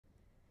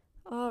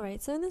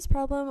Alright, so in this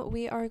problem,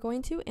 we are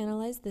going to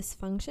analyze this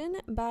function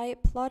by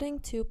plotting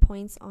 2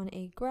 points on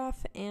a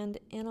graph and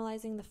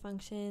analyzing the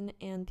function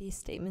and the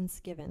statements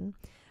given.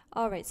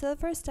 Alright, so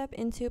the first step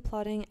into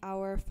plotting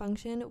our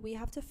function, we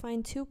have to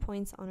find 2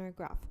 points on our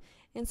graph.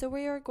 And so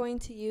we are going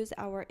to use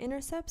our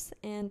intercepts,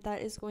 and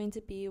that is going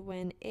to be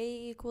when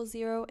a equals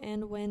 0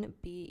 and when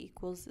b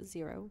equals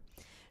 0.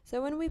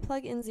 So when we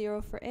plug in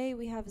 0 for a,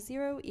 we have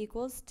 0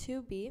 equals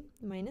 2b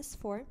minus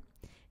 4,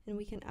 and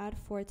we can add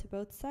 4 to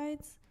both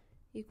sides,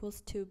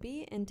 equals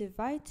 2b, and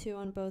divide 2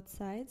 on both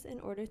sides in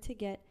order to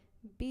get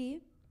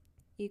b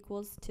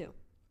equals 2.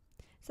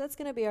 So that's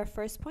going to be our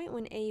first point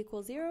when a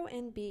equals 0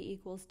 and b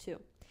equals 2.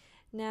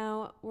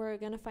 Now we're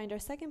going to find our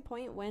second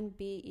point when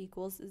b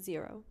equals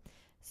 0.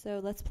 So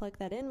let's plug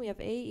that in. We have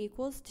a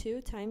equals 2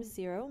 times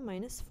 0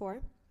 minus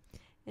 4,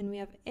 and we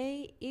have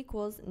a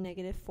equals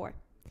negative 4.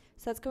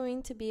 So that's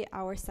going to be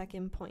our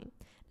second point.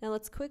 Now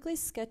let's quickly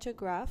sketch a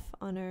graph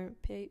on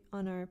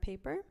our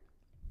paper.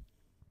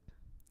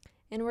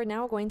 And we're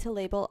now going to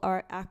label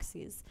our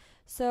axes.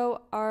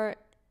 So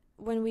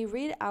when we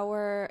read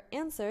our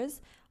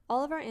answers,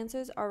 all of our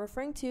answers are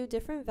referring to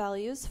different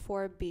values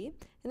for b,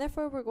 and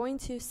therefore we're going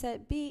to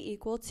set b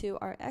equal to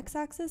our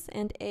x-axis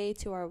and a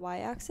to our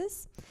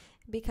y-axis,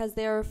 because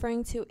they are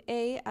referring to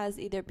a as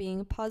either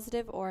being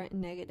positive or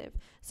negative.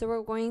 So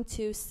we're going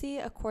to see,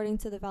 according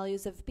to the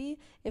values of b,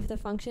 if the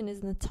function is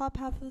in the top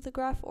half of the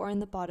graph or in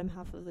the bottom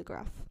half of the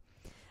graph.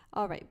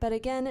 Alright, but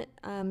again,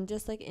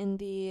 just like in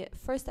the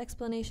first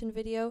explanation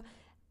video,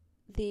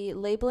 the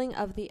labeling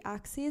of the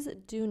axes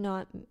do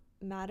not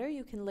matter.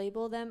 You can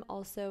label them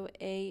also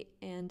A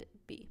and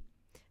B,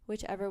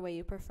 whichever way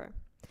you prefer.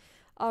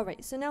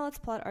 Alright, so now let's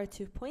plot our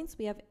 2 points.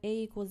 We have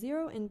A equals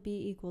 0 and B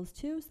equals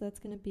 2, so that's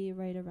going to be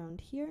right around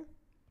here.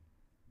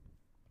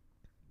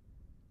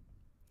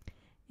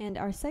 And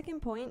our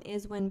second point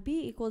is when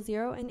B equals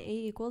 0 and A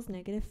equals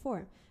negative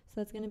 4, so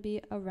that's going to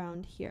be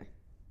around here.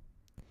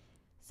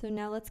 So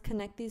now let's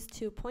connect these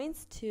 2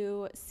 points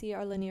to see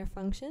our linear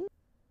function.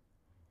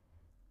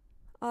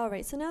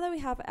 Alright, so now that we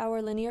have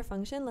our linear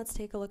function, let's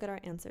take a look at our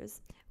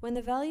answers. When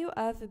the value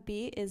of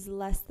b is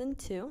less than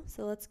 2,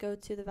 so let's go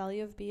to the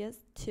value of b as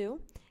 2,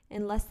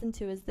 and less than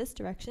 2 is this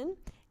direction,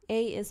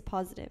 a is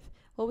positive.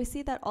 Well, we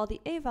see that all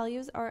the a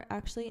values are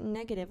actually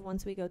negative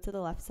once we go to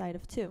the left side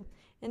of 2,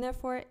 and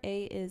therefore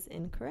a is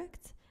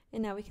incorrect.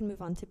 And now we can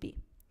move on to b.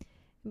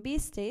 B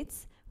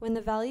states, when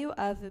the value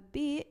of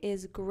b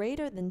is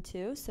greater than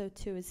 2, so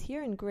 2 is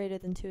here and greater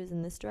than 2 is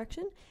in this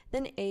direction,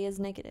 then a is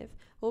negative.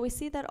 Well, we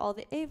see that all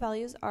the a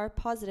values are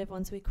positive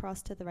once we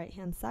cross to the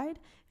right-hand side,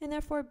 and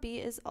therefore b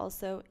is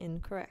also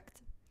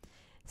incorrect.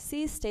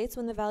 C states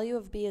when the value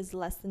of b is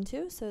less than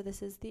 2, so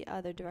this is the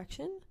other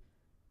direction,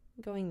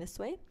 going this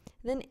way,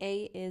 then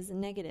a is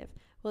negative.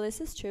 Well, this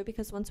is true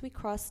because once we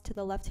cross to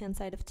the left-hand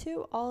side of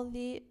 2, all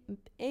the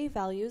a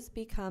values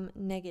become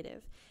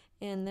negative,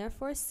 and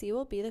therefore C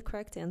will be the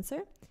correct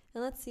answer.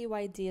 And let's see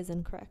why D is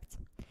incorrect.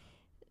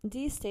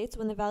 D states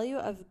when the value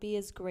of b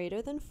is greater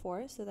than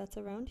 4, so that's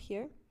around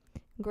here,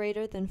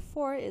 greater than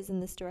 4 is in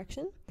this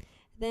direction,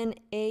 then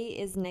a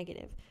is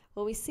negative.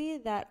 Well, we see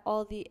that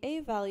all the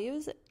a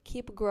values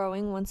keep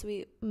growing once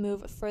we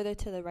move further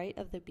to the right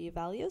of the b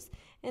values,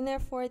 and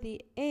therefore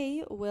the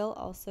a will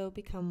also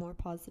become more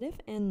positive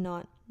and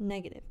not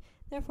negative.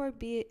 Therefore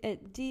D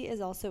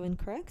is also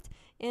incorrect,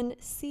 and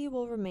C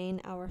will remain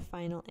our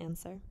final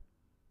answer.